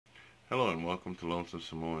Hello and welcome to Lonesome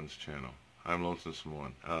Samoan's channel. I'm Lonesome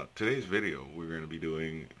Samoan. Today's video we're going to be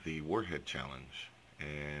doing the Warhead challenge,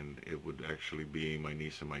 and it would actually be my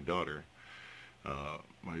niece and my daughter.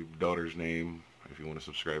 My daughter's name, if you want to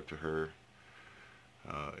subscribe to her,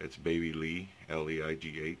 it's Baby Lee,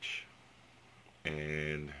 L-E-I-G-H.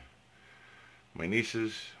 And my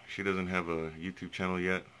niece's, she doesn't have a YouTube channel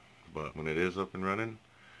yet, but when it is up and running,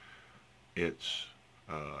 it's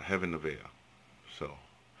Heaven Nevea. So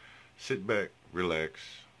sit back, relax,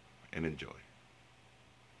 and enjoy.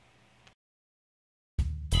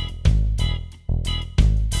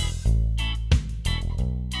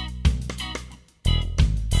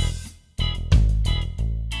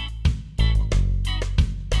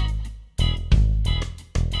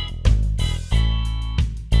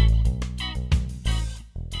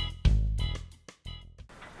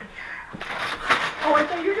 Oh, I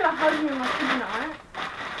thought you were gonna hug me like you're not.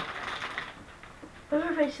 Look at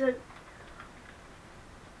her face, she's like,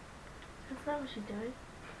 that's not what she's doing.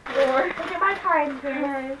 4. Look at my cards,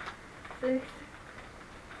 5, 6,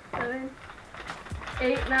 7,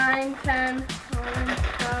 8, 9, 10, 11,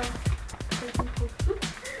 12, 13, 14.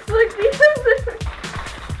 Look, these are the...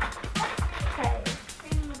 Okay.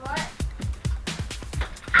 In the butt.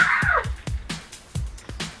 Ah!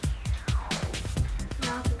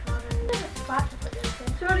 Now it's covered. There's a spot to put this in.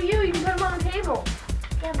 So do you. You can put them on the table.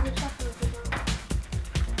 Yeah, but there's nothing to do.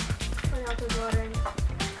 Putting out the water.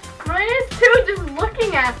 Mine is too, just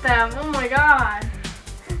looking at them. Oh my god.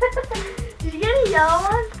 Did you get a yellow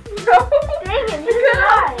one? No. Dang it, you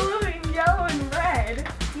got blue and yellow and red.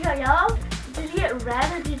 You got yellow? Did you get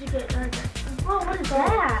red or did you get orange? Whoa, what is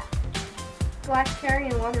that? Black cherry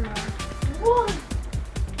and watermelon. Whoa.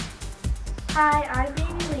 Hi, I'm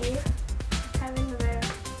Baby Lee, Kevin the Bear,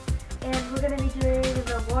 and we're going to be doing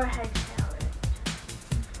the Warhead challenge.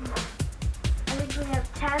 I think we have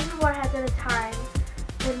 10 warheads at a time.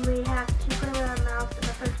 Then we have to put them in our mouth, and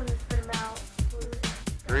the first one to spit them out.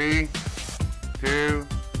 3, 2,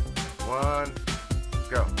 1,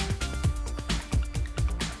 go.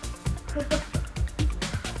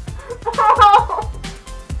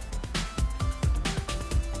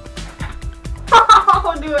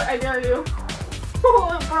 Oh, do it, I dare you.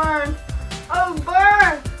 Oh, it burns. Oh, it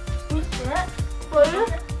burns. Can you spit?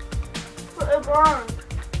 Please? It burns.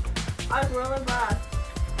 It's really bad.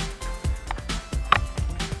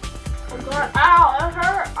 Oh god, ow, it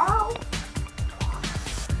hurt, ow.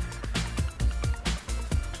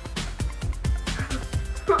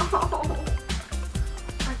 I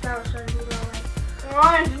thought it was starting to go away. No,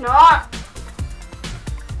 it's not.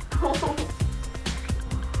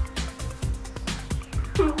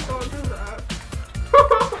 Don't do that.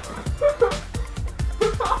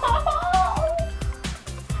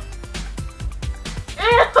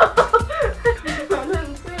 Ew! I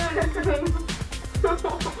didn't see anything.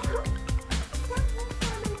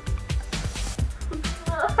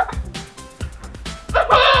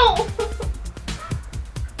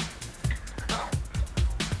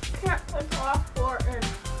 Can't put the last 4 in.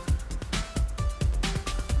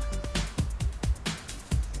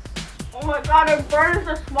 Oh my god, it burns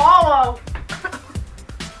to swallow.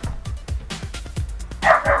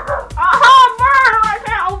 Aha, it burns! I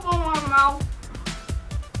can't open my mouth.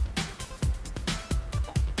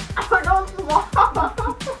 I don't swallow.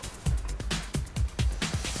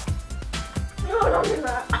 No, don't do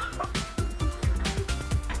that. I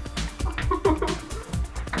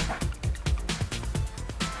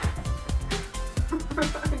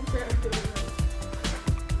can't do this.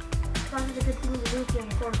 That's a good thing to do to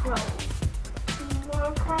your sore throat.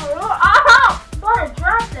 Ow! What?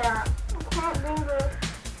 Drop that. I can't do this.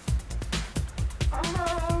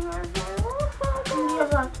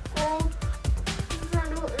 You can't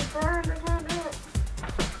do it. It burns. I can't do it.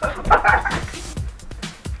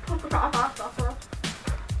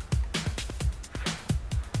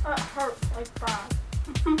 That hurts like bad.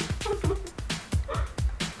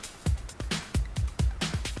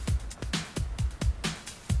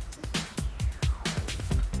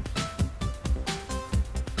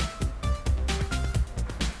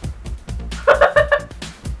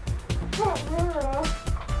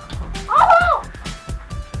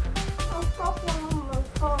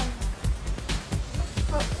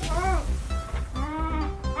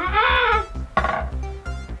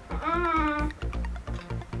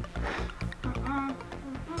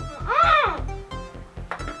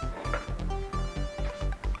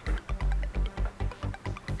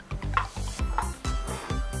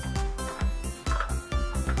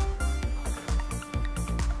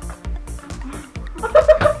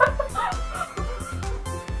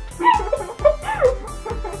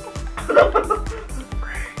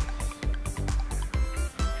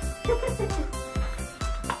 I'm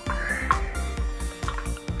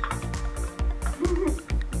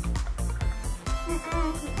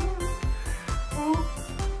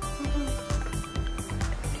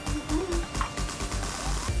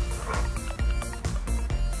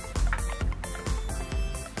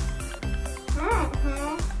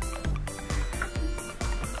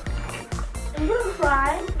gonna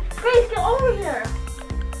cry. Grace, get over here.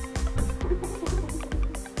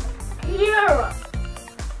 Here.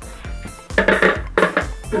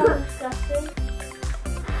 Oh, disgusting.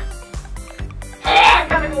 I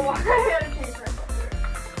gotta go wash. I gotta change my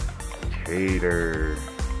sweatshirt. Tater.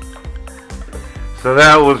 So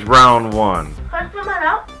that was round one. Can I spit mine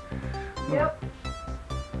out? Yep.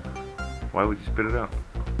 Why would you spit it out?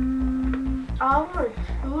 I want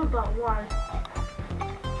two, but one.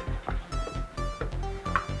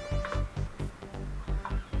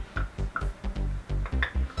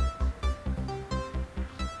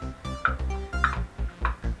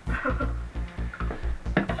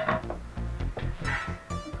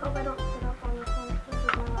 Hope I don't spit up on this one. This is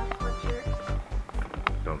my last sweatshirt.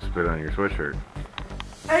 Don't spit on your sweatshirt.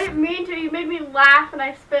 I didn't mean to. You made me laugh and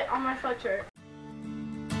I spit on my sweatshirt.